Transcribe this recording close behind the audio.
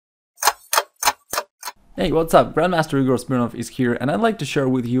Hey, what's up? Grandmaster Igor Smirnov is here, and I'd like to share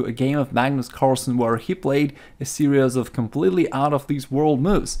with you a game of Magnus Carlsen where he played a series of completely out of this world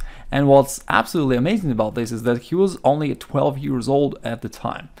moves. And what's absolutely amazing about this is that he was only 12 years old at the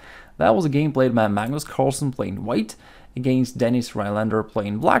time. That was a game played by Magnus Carlsen playing white against Dennis Rylander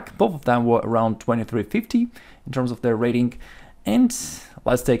playing black. Both of them were around 2350 in terms of their rating. And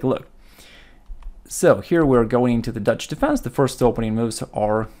let's take a look. So here we're going into the Dutch defense. The first opening moves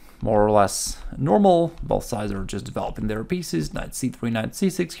are more or less normal. Both sides are just developing their pieces. Knight c3, knight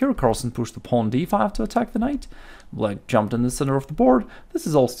c6. Here Carlsen pushed the pawn d5 to attack the knight. Black jumped in the center of the board. This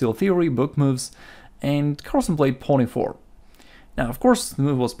is all still theory, book moves. And Carlsen played pawn e4. Now, of course, the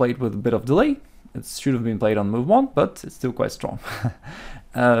move was played with a bit of delay. It should have been played on move 1, but it's still quite strong.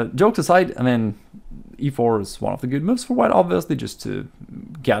 Jokes aside, I mean, e4 is one of the good moves for white, obviously, just to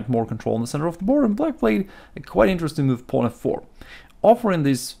get more control in the center of the board. And black played a quite interesting move, pawn f4, offering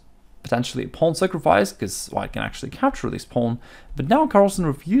this potentially a pawn sacrifice, because white can actually capture this pawn. But now Carlsen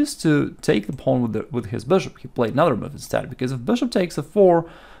refused to take the pawn with his bishop. He played another move instead, because if bishop takes f4,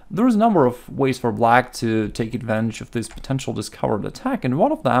 there's a number of ways for black to take advantage of this potential discovered attack, and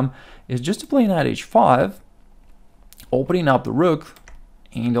one of them is just to play knight h5, opening up the rook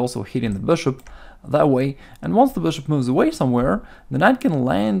and also hitting the bishop that way. And once the bishop moves away somewhere, the knight can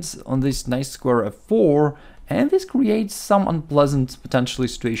land on this nice square f4, and this creates some unpleasant potentially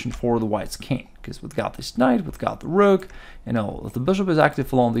situation for the white's king, because we've got this knight, we've got the rook, you know, the bishop is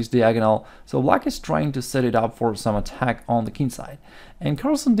active along this diagonal, so black is trying to set it up for some attack on the kingside. And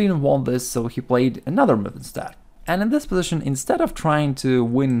Carlsen didn't want this, so he played another move instead. And in this position, instead of trying to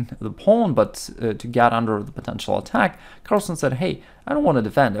win the pawn, but to get under the potential attack, Carlsen said, hey, I don't want to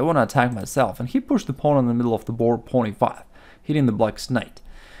defend, I want to attack myself. And he pushed the pawn in the middle of the board, pawn e5, hitting the black's knight.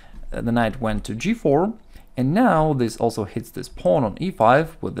 The knight went to g4, and now this also hits this pawn on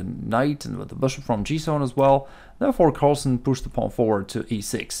e5 with the knight and with the bishop from g-zone as well. Therefore, Carlsen pushed the pawn forward to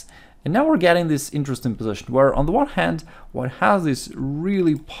e6. And now we're getting this interesting position where, on the one hand, white has this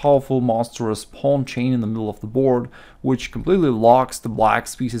really powerful, monstrous pawn chain in the middle of the board, which completely locks the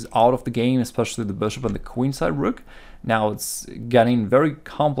black's pieces out of the game, especially the bishop and the queenside rook. Now it's getting very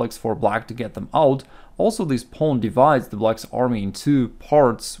complex for black to get them out. Also, this pawn divides the black's army in two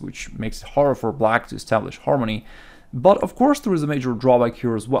parts, which makes it harder for black to establish harmony. But of course, there is a major drawback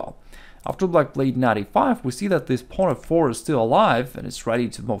here as well. After black played knight e5, we see that this pawn f4 is still alive and it's ready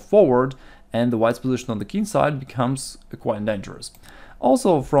to move forward, and the white's position on the king side becomes quite dangerous.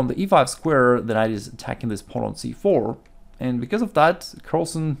 Also, from the e5 square, the knight is attacking this pawn on c4, and because of that,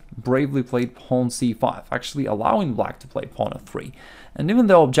 Carlsen bravely played pawn c5, actually allowing black to play pawn f3. And even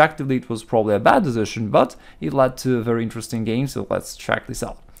though objectively it was probably a bad decision, but it led to a very interesting game, so let's check this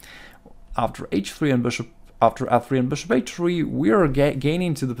out. After h3 and bishop, after f3 and bishop h3, we are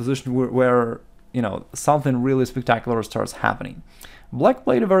gaining to the position where you know, something really spectacular starts happening. Black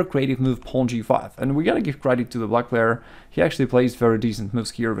played a very creative move, pawn g5, and we gotta give credit to the black player. He actually plays very decent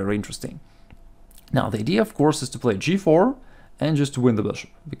moves here, very interesting. Now, the idea, of course, is to play g4 and just to win the bishop,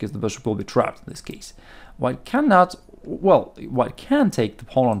 because the bishop will be trapped in this case. White cannot, well, white can take the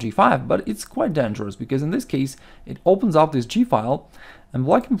pawn on g5, but it's quite dangerous, because in this case, it opens up this g-file, and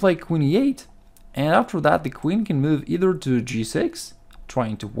black can play queen e8, and after that, the queen can move either to g6,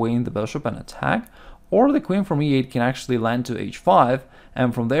 trying to win the bishop and attack, or the queen from e8 can actually land to h5,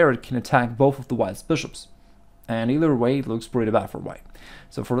 and from there it can attack both of the white's bishops. And either way, it looks pretty bad for white.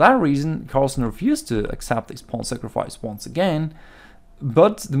 So for that reason, Carlsen refused to accept this pawn sacrifice once again.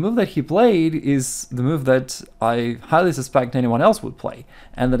 But the move that he played is the move that I highly suspect anyone else would play.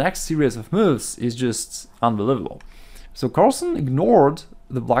 And the next series of moves is just unbelievable. So Carlsen ignored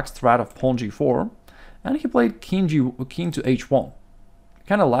the black's threat of pawn g4, and he played king to h1,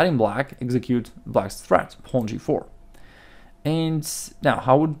 kind of letting black execute black's threat, pawn g4. And now,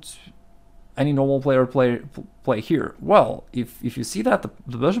 how would any normal player play here? Well, if you see that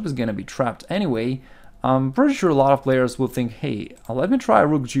the bishop is going to be trapped anyway, I'm pretty sure a lot of players will think, hey, let me try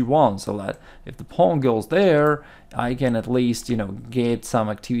rook g1, so that if the pawn goes there, I can at least, you know, get some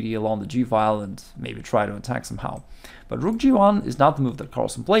activity along the g-file and maybe try to attack somehow. But rook g1 is not the move that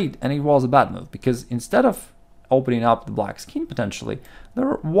Carlsen played, and it was a bad move, because instead of opening up the black's king potentially,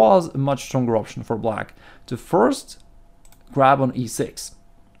 there was a much stronger option for black to first grab on e6.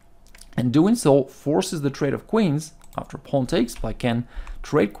 And doing so forces the trade of queens. After pawn takes, black can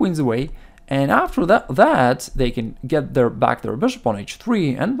trade queens away, and after that they can get back their bishop on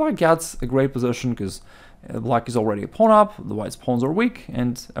h3, and black gets a great position because black is already a pawn up, the white's pawns are weak,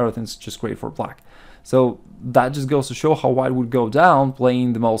 and everything's just great for black. So that just goes to show how white would go down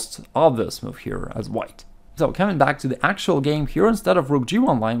playing the most obvious move here as white. So coming back to the actual game here, instead of rook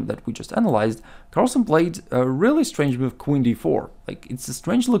g1 line that we just analyzed, Carlsen played a really strange move, queen d4. Like, it's a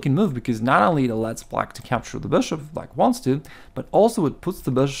strange looking move because not only it lets black to capture the bishop if black wants to, but also it puts the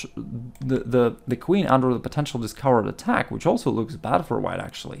bishop, the queen under the potential discovered attack, which also looks bad for white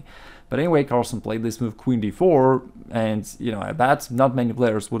actually. But anyway, Carlsen played this move queen d4, and you know, I bet not many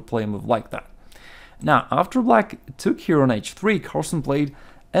players would play a move like that. Now, after black took here on h3, Carlsen played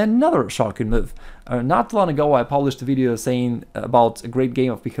another shocking move. Not too long ago, I published a video saying about a great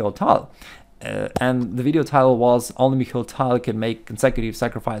game of Mikhail Tal, and the video title was "Only Mikhail Tal can make consecutive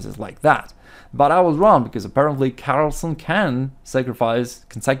sacrifices like that." But I was wrong, because apparently Carlsen can sacrifice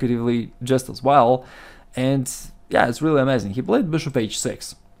consecutively just as well, and yeah, it's really amazing. He played bishop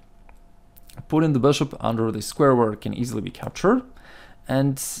h6, putting the bishop under the square where it can easily be captured,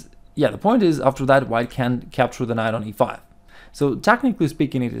 and yeah, the point is after that white can capture the knight on e5. So technically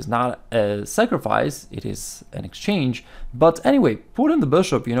speaking, it is not a sacrifice, it is an exchange. But anyway, putting the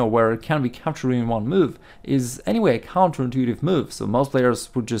bishop, you know, where it can be captured in one move is anyway a counterintuitive move. So most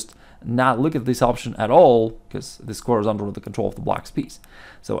players would just not look at this option at all because the square is under the control of the black's piece.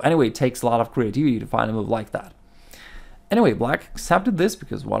 So anyway, it takes a lot of creativity to find a move like that. Anyway, black accepted this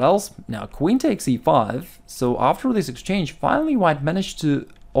because what else? Now queen takes e5. So after this exchange, finally white managed to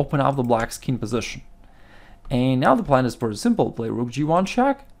open up the black's king position. And now the plan is pretty simple, play rook g1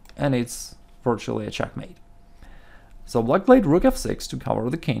 check, and it's virtually a checkmate. So black played rook f6 to cover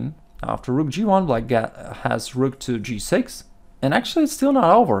the king. After rook g1, black has rook to g6, and actually it's still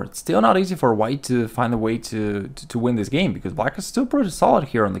not over. It's still not easy for white to find a way to win this game, because black is still pretty solid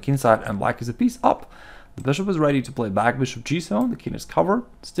here on the king side, and black is a piece up. The bishop is ready to play back bishop g7, the king is covered,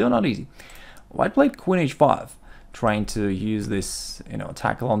 still not easy. White played queen h5. Trying to use this, you know,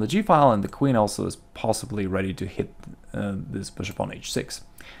 tackle on the g file, and the queen also is possibly ready to hit this bishop on h6.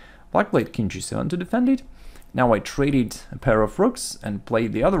 Black played king g7 to defend it. Now I traded a pair of rooks and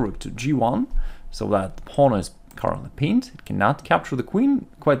played the other rook to g1, so that the pawn is currently pinned. It cannot capture the queen,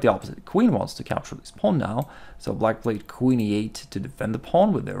 quite the opposite. The queen wants to capture this pawn now, so black played queen e8 to defend the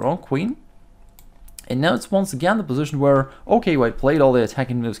pawn with their own queen. And now it's once again the position where, okay, white played all the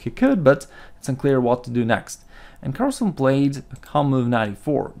attacking moves he could, but it's unclear what to do next. And Carlsen played a calm move knight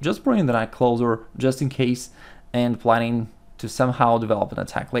e4, just bringing the knight closer, just in case, and planning to somehow develop an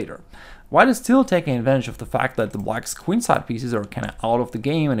attack later. White is still taking advantage of the fact that the black's queenside pieces are kind of out of the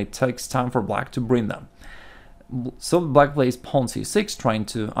game, and it takes time for black to bring them. So black plays pawn c6, trying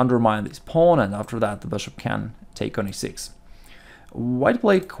to undermine this pawn, and after that the bishop can take on e6. White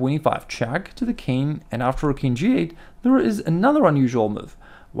played queen e5 check to the king, and after king g8 there is another unusual move.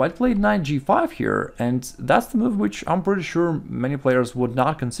 White played knight g5 here, and that's the move which I'm pretty sure many players would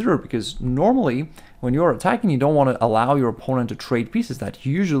not consider, because normally when you're attacking you don't want to allow your opponent to trade pieces. That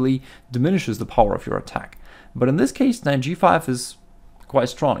usually diminishes the power of your attack. But in this case, knight g5 is quite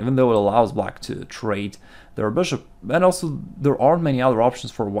strong, even though it allows black to trade their bishop, and also there aren't many other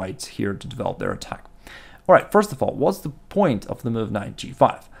options for white here to develop their attack. Alright, first of all, what's the point of the move knight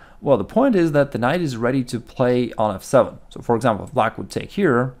g5? Well, the point is that the knight is ready to play on f7. So for example, if black would take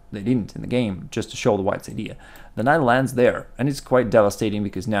here, they didn't in the game, just to show the white's idea. The knight lands there, and it's quite devastating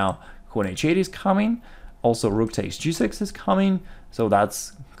because now queen h8 is coming, also rook takes g6 is coming, so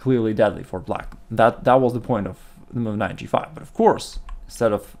that's clearly deadly for black. That was the point of the move knight g5. But of course,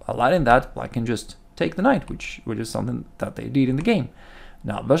 instead of allowing that, black can just take the knight, which is something that they did in the game.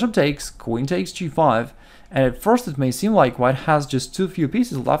 Now bishop takes, queen takes g5, and at first it may seem like white has just too few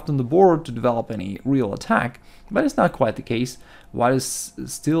pieces left on the board to develop any real attack, but it's not quite the case. White is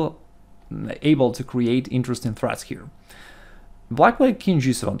still able to create interesting threats here. Black played king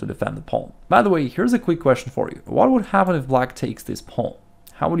g7 to defend the pawn. By the way, here's a quick question for you. What would happen if black takes this pawn?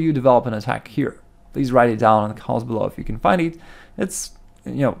 How would you develop an attack here? Please write it down in the comments below if you can find it. It's,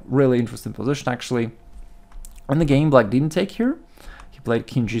 you know, really interesting position actually. In the game, black didn't take here. He played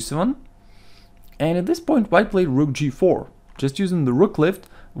king g7. And at this point, white played rook g4, just using the rook lift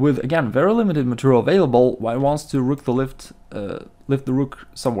with, again, very limited material available. White wants to lift the rook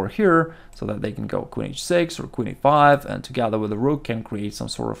somewhere here so that they can go queen h6 or queen a5, and together with the rook can create some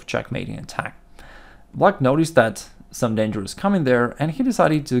sort of checkmating attack. Black noticed that some danger is coming there, and he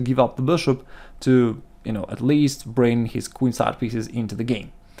decided to give up the bishop to, you know, at least bring his queenside pieces into the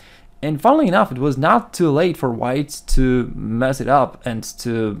game. And funnily enough, it was not too late for white to mess it up and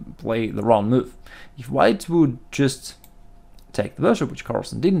to play the wrong move. If white would just take the bishop, which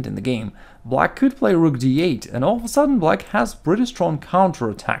Carlsen didn't in the game, black could play rook d8, and all of a sudden black has pretty strong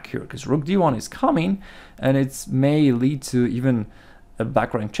counter-attack here, because rook d1 is coming, and it may lead to even a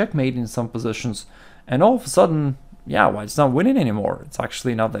back rank checkmate in some positions, and all of a sudden yeah, white's not winning anymore. It's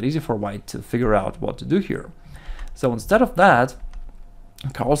actually not that easy for white to figure out what to do here. So instead of that,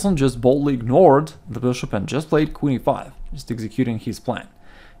 Carlsen just boldly ignored the bishop and just played queen e5, just executing his plan.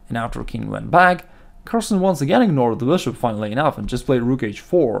 And after king went back, Carlsen once again ignored the bishop, funnily enough, and just played rook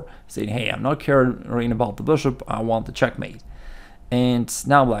h4, saying, hey, I'm not caring about the bishop, I want the checkmate. And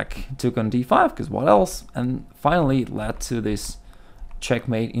now black took on d5, because what else? And finally it led to this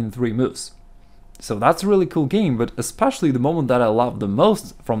checkmate in 3 moves. So that's a really cool game, but especially the moment that I love the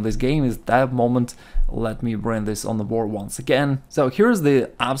most from this game is that moment. Let me bring this on the board once again. So here's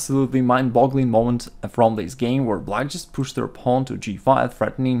the absolutely mind-boggling moment from this game where black just pushed their pawn to g5,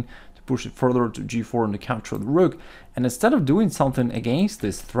 threatening to push it further to g4 and to capture the rook. And instead of doing something against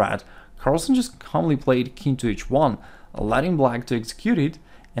this threat, Carlsen just calmly played king to h1, letting black to execute it.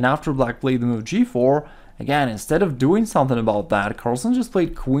 And after black played the move g4, again, instead of doing something about that, Carlsen just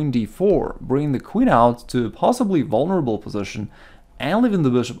played queen d4, bringing the queen out to a possibly vulnerable position and leaving the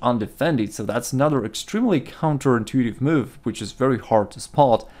bishop undefended. So that's another extremely counterintuitive move, which is very hard to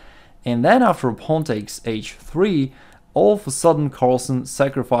spot. And then after pawn takes h3, all of a sudden Carlsen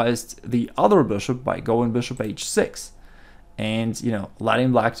sacrificed the other bishop by going bishop h6. And,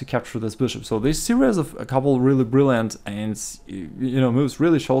 letting black to capture this bishop. So this series of a couple really brilliant and, moves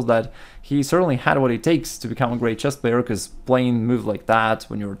really shows that he certainly had what it takes to become a great chess player, because playing moves like that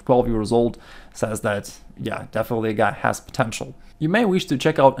when you're 12 years old says that, yeah, definitely a guy has potential. You may wish to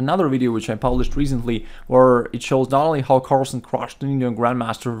check out another video which I published recently, where it shows not only how Carlsen crushed an Indian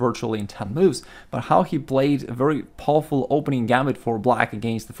grandmaster virtually in 10 moves, but how he played a very powerful opening gambit for black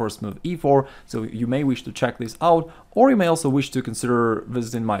against the first move e4, so you may wish to check this out, or you may also wish to consider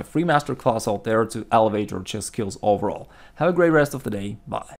visiting my free masterclass out there to elevate your chess skills overall. Have a great rest of the day, bye.